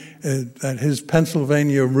something that his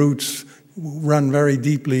Pennsylvania roots run very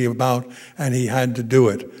deeply about, and he had to do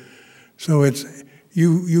it. So it's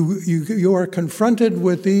you are confronted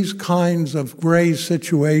with these kinds of gray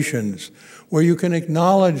situations where you can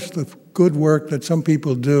acknowledge the good work that some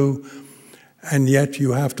people do, and yet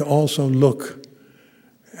you have to also look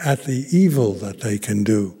at the evil that they can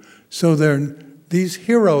do. So these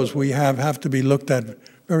heroes we have to be looked at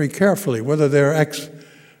very carefully, whether they're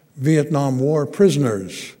ex-Vietnam War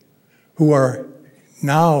prisoners who are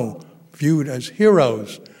now viewed as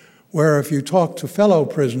heroes, where if you talk to fellow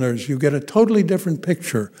prisoners, you get a totally different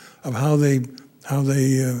picture of how they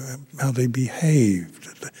behaved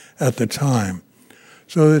at the time.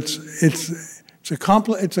 So it's a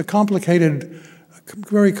complicated,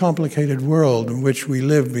 very complicated world in which we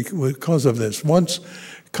live because of this. One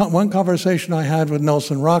conversation I had with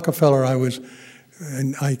Nelson Rockefeller,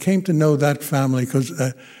 I came to know that family because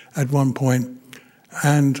at one point,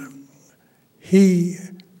 and he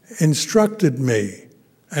instructed me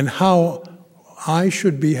and how I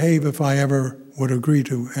should behave if I ever would agree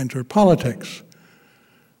to enter politics.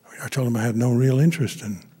 I told him I had no real interest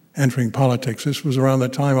in entering politics. This was around the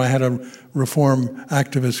time I had a reform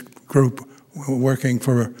activist group working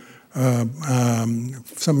for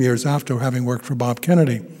some years after having worked for Bob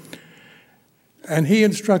Kennedy. And he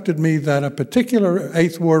instructed me that a particular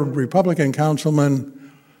 8th Ward Republican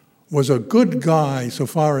councilman was a good guy so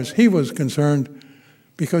far as he was concerned,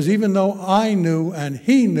 because even though I knew and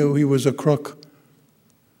he knew he was a crook,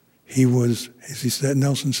 he was, as he said,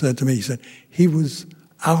 Nelson said to me, he said, he was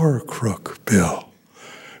our crook, Bill.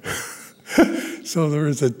 So there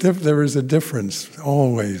is a difference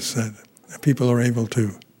always that people are able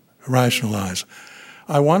to rationalize.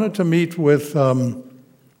 I wanted to meet with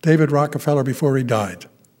David Rockefeller before he died.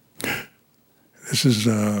 This is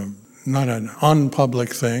not an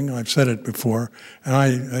unpublic thing. I've said it before. And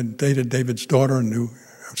I dated David's daughter and knew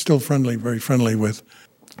I'm still friendly, very friendly with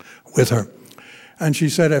her. And she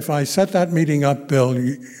said, if I set that meeting up, Bill,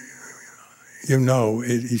 he's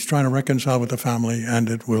trying to reconcile with the family and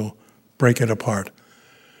it will break it apart.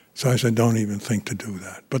 So I said, don't even think to do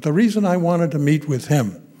that. But the reason I wanted to meet with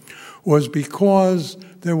him was because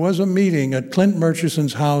there was a meeting at Clint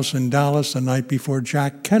Murchison's house in Dallas the night before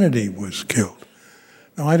Jack Kennedy was killed.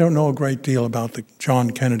 Now, I don't know a great deal about the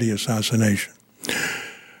John Kennedy assassination.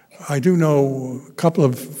 I do know a couple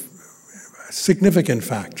of significant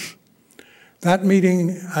facts. That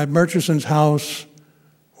meeting at Murchison's house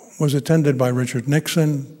was attended by Richard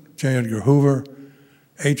Nixon, J. Edgar Hoover,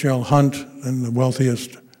 H.L. Hunt, and the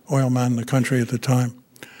wealthiest oil man in the country at the time.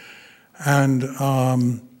 And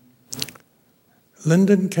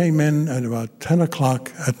Lyndon came in at about 10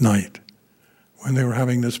 o'clock at night when they were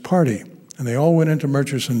having this party. And they all went into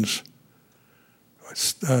Murchison's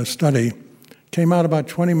study, came out about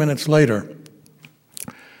 20 minutes later.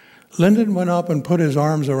 Lyndon went up and put his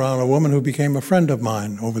arms around a woman who became a friend of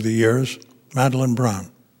mine over the years, Madeline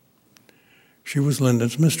Brown. She was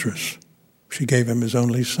Lyndon's mistress. She gave him his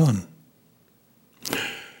only son.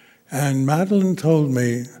 And Madeline told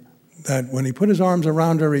me that when he put his arms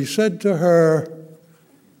around her, he said to her,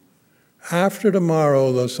 after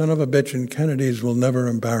tomorrow, the son of a bitch in Kennedy's will never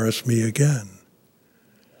embarrass me again.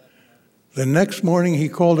 The next morning, he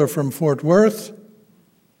called her from Fort Worth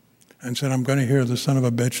and said, I'm going to hear the son of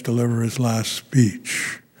a bitch deliver his last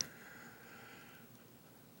speech.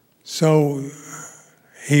 So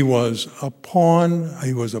he was a pawn,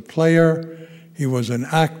 he was a player, he was an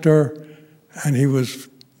actor, and he was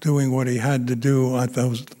doing what he had to do at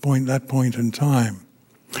that point in time.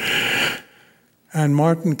 And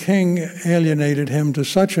Martin King alienated him to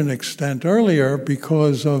such an extent later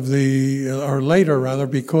because of the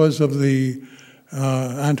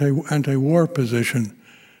anti-war position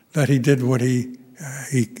that he did what he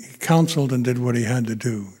counseled and did what he had to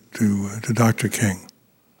do to Dr. King.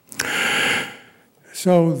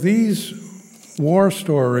 So these war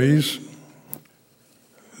stories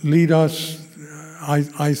lead us,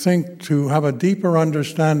 I think, to have a deeper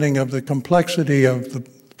understanding of the complexity of the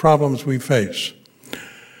problems we face.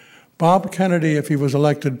 Bob Kennedy, if he was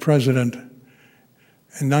elected president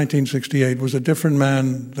in 1968, was a different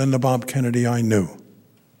man than the Bob Kennedy I knew.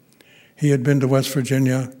 He had been to West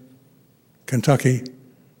Virginia, Kentucky.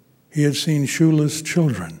 He had seen shoeless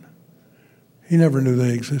children. He never knew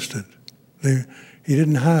they existed. He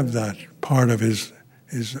didn't have that part of his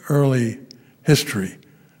early history.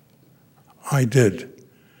 I did,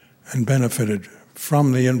 and benefited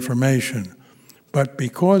from the information. But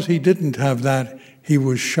because he didn't have that, he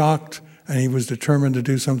was shocked and he was determined to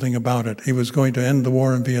do something about it. He was going to end the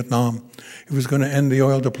war in Vietnam. He was going to end the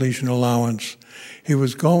oil depletion allowance. He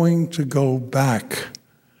was going to go back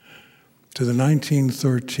to the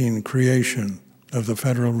 1913 creation of the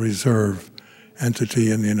Federal Reserve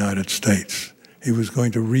entity in the United States. He was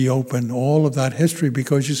going to reopen all of that history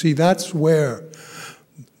because, you see, that's where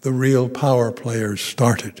the real power players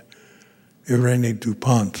started. Irene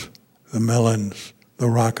DuPont, the Mellons, the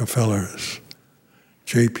Rockefellers,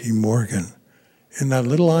 J.P. Morgan. In that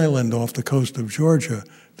little island off the coast of Georgia,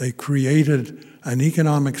 they created an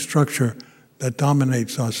economic structure that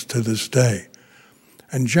dominates us to this day.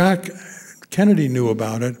 And Jack Kennedy knew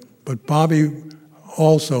about it, but Bobby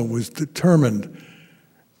also was determined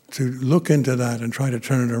to look into that and try to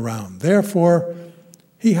turn it around. Therefore,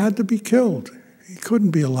 he had to be killed. He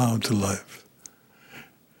couldn't be allowed to live.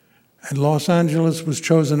 And Los Angeles was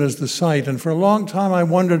chosen as the site. And for a long time, I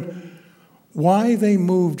wondered why they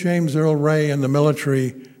moved James Earl Ray and the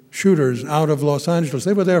military shooters out of Los Angeles.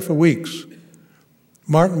 They were there for weeks.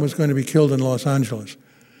 Martin was going to be killed in Los Angeles.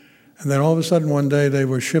 And then all of a sudden, one day, they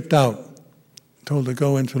were shipped out, told to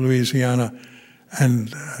go into Louisiana.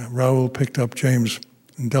 And Raoul picked up James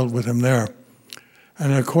and dealt with him there.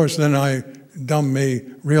 And of course, then I, dumb me,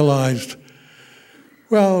 realized,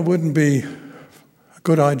 well, it wouldn't be a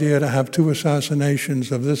good idea to have two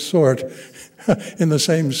assassinations of this sort in the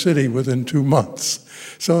same city within 2 months.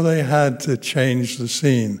 So they had to change the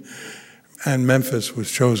scene. And Memphis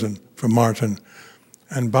was chosen for Martin.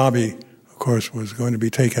 And Bobby, of course, was going to be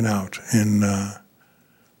taken out in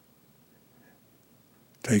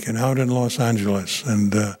Los Angeles.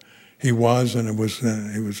 And he was, and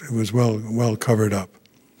it was well covered up.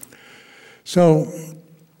 So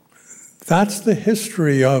that's the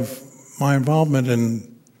history of my involvement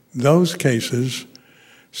in those cases.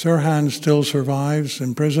 Sirhan still survives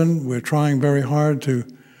in prison. We're trying very hard to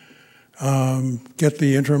get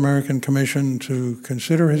the Inter-American Commission to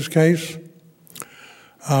consider his case.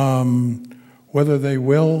 Whether they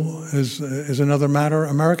will is another matter.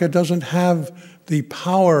 America doesn't have the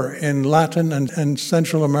power in Latin and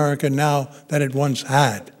Central America now that it once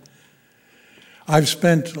had. I've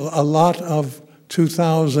spent a lot of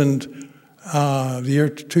the year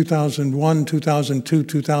 2001, 2002,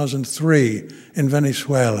 2003 in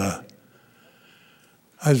Venezuela.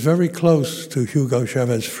 I was very close to Hugo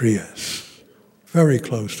Chavez Frias, very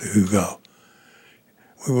close to Hugo.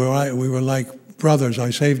 We were like brothers. I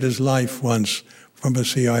saved his life once from a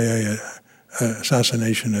CIA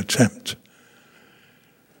assassination attempt.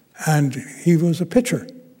 And he was a pitcher.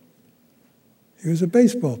 He was a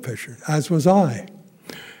baseball pitcher, as was I,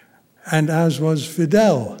 and as was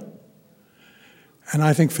Fidel. And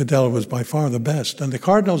I think Fidel was by far the best. And the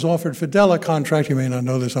Cardinals offered Fidel a contract. You may not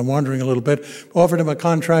know this, I'm wandering a little bit. Offered him a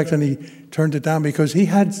contract, and he turned it down because he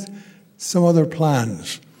had some other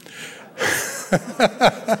plans.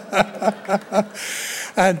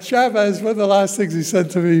 And Chavez, one of the last things he said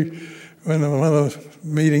to me, one of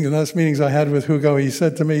the last meetings I had with Hugo, he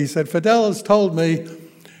said to me, he said, Fidel has told me,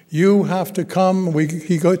 you have to come,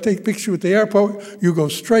 he go take pictures with the airport, you go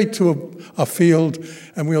straight to a field,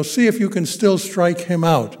 and we'll see if you can still strike him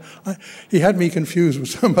out. He had me confused with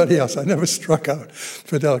somebody else. I never struck out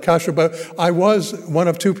Fidel Castro, but I was one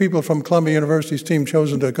of two people from Columbia University's team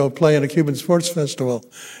chosen to go play in a Cuban Sports Festival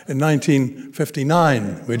in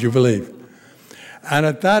 1959, would you believe? And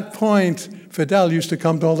at that point, Fidel used to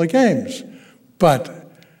come to all the games,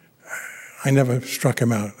 but I never struck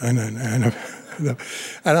him out. And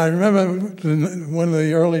I remember one of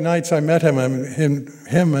the early nights I met him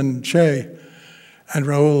and Che and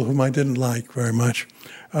Raul, whom I didn't like very much.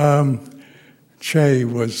 Che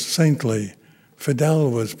was saintly.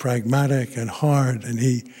 Fidel was pragmatic and hard, and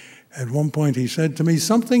at one point he said to me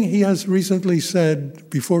something he has recently said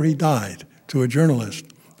before he died to a journalist,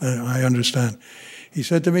 I understand. He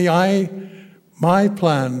said to me, my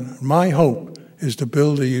plan, my hope is to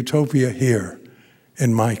build a utopia here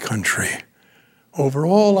in my country. Over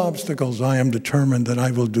all obstacles, I am determined that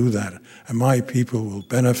I will do that, and my people will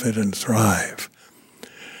benefit and thrive.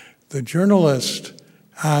 The journalist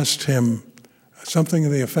asked him something to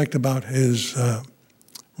the effect about his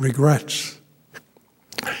regrets.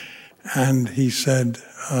 And he said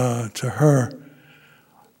to her,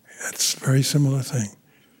 it's a very similar thing.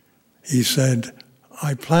 He said,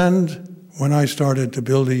 I planned when I started to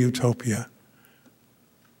build a utopia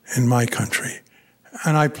in my country.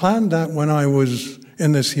 And I planned that when I was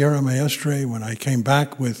in the Sierra Maestre, when I came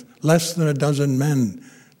back with less than a dozen men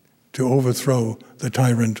to overthrow the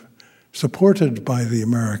tyrant, supported by the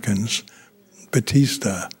Americans,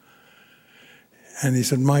 Batista. And he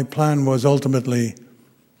said, my plan was ultimately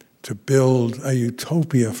to build a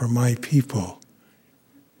utopia for my people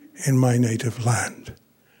in my native land.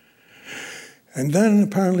 And then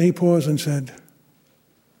apparently he paused and said,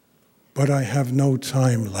 but I have no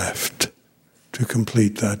time left to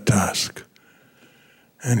complete that task.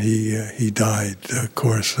 And he died, of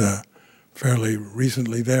course, fairly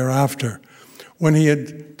recently thereafter. When he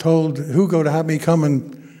had told Hugo to have me come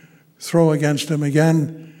and throw against him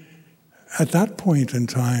again, at that point in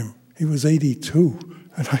time, he was 82.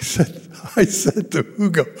 And I said to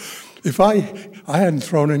Hugo, if I hadn't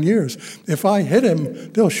thrown in years, if I hit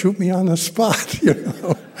him, they'll shoot me on the spot, you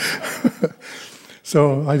know.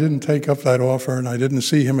 So I didn't take up that offer, and I didn't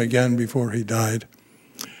see him again before he died.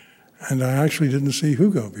 And I actually didn't see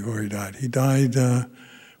Hugo before he died. He died a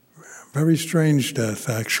very strange death,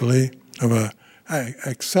 actually, of an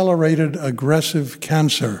accelerated aggressive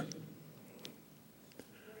cancer.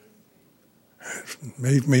 It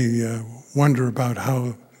made me wonder about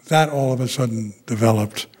how that all of a sudden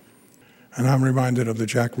developed. And I'm reminded of the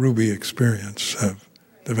Jack Ruby experience of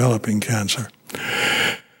developing cancer.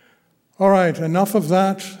 All right, enough of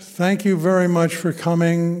that. Thank you very much for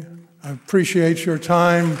coming. I appreciate your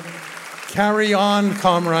time. Carry on,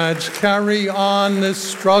 comrades. Carry on this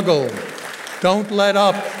struggle. Don't let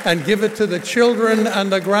up, and give it to the children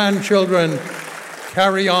and the grandchildren.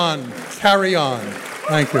 Carry on. Carry on.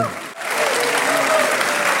 Thank you.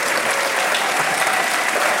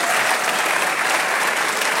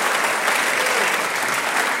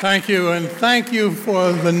 Thank you, and thank you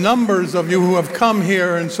for the numbers of you who have come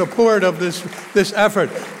here in support of this effort.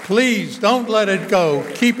 Please don't let it go.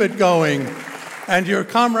 Keep it going. And your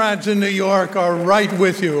comrades in New York are right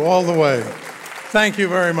with you all the way. Thank you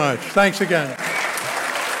very much. Thanks again.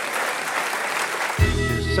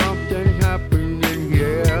 Something happening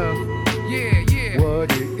here. Yeah.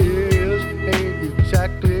 What it is ain't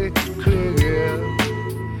exactly clear.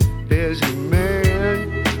 There's a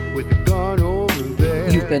man with a gun over there.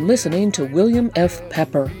 You've been listening to William F.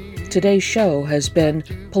 Pepper. Today's show has been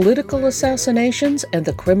Political Assassinations and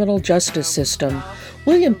the Criminal Justice System.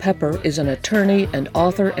 William Pepper is an attorney, an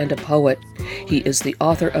author, and a poet. He is the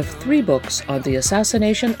author of 3 books on the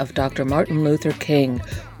assassination of Dr. Martin Luther King,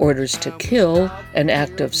 Orders to Kill, An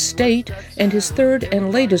Act of State, and his 3rd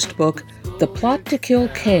and latest book, The Plot to Kill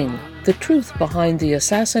King, The Truth Behind the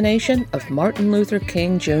Assassination of Martin Luther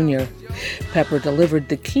King, Jr. Pepper delivered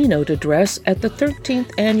the keynote address at the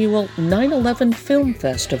 13th Annual 9/11 Film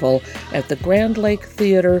Festival at the Grand Lake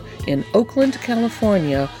Theater in Oakland,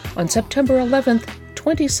 California on September 11th,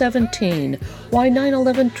 2017, Why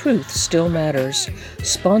 9/11 Truth Still Matters,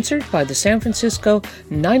 sponsored by the San Francisco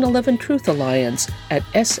 9/11 Truth Alliance at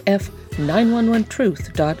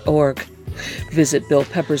sf911truth.org. Visit Bill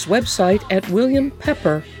Pepper's website at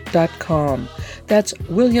williampepper.com. That's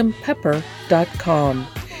williampepper.com.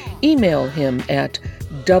 Email him at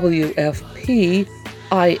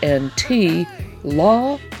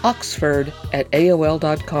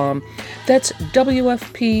wfpintlawOxford@aol.com. That's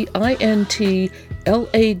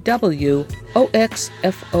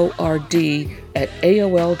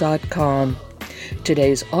wfpintlawOxford@aol.com.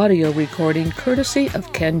 Today's audio recording courtesy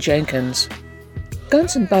of Ken Jenkins.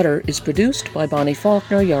 Guns and Butter is produced by Bonnie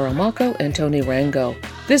Faulkner, Yaramako, and Tony Rango.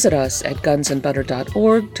 Visit us at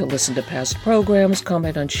gunsandbutter.org to listen to past programs,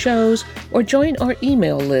 comment on shows, or join our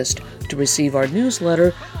email list to receive our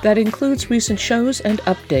newsletter that includes recent shows and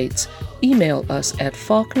updates. Email us at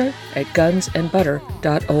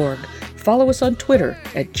faulkner@gunsandbutter.org. Follow us on Twitter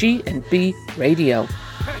at G&B Radio.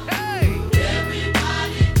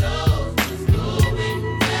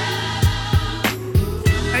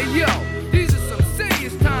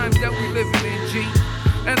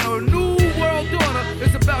 And a new world order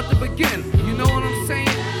is about to begin. You know what I'm saying?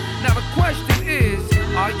 Now the question is,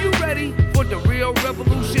 are you ready for the real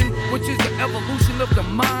revolution, which is the evolution of the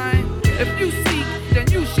mind? If you seek, then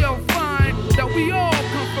you shall find that we all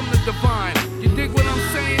come from the divine. You dig what I'm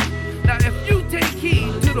saying? Now if you take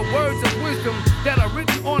heed to the words of wisdom that are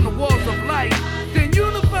written on the walls of life, then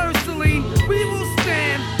universally we will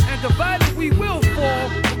stand, and divided we will fall,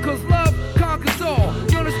 because love conquers all.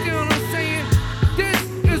 You understand what I'm saying? This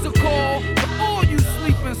is a call for all you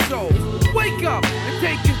sleeping souls. Wake up and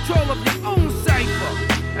take control of your own cipher,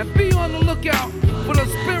 and be on the lookout for the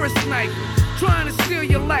spirit snipers trying to steal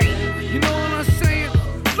your light. You know what I'm saying?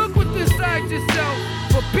 Look within yourself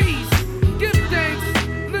for peace. Give thanks,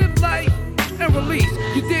 live life, and release.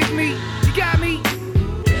 You dig me?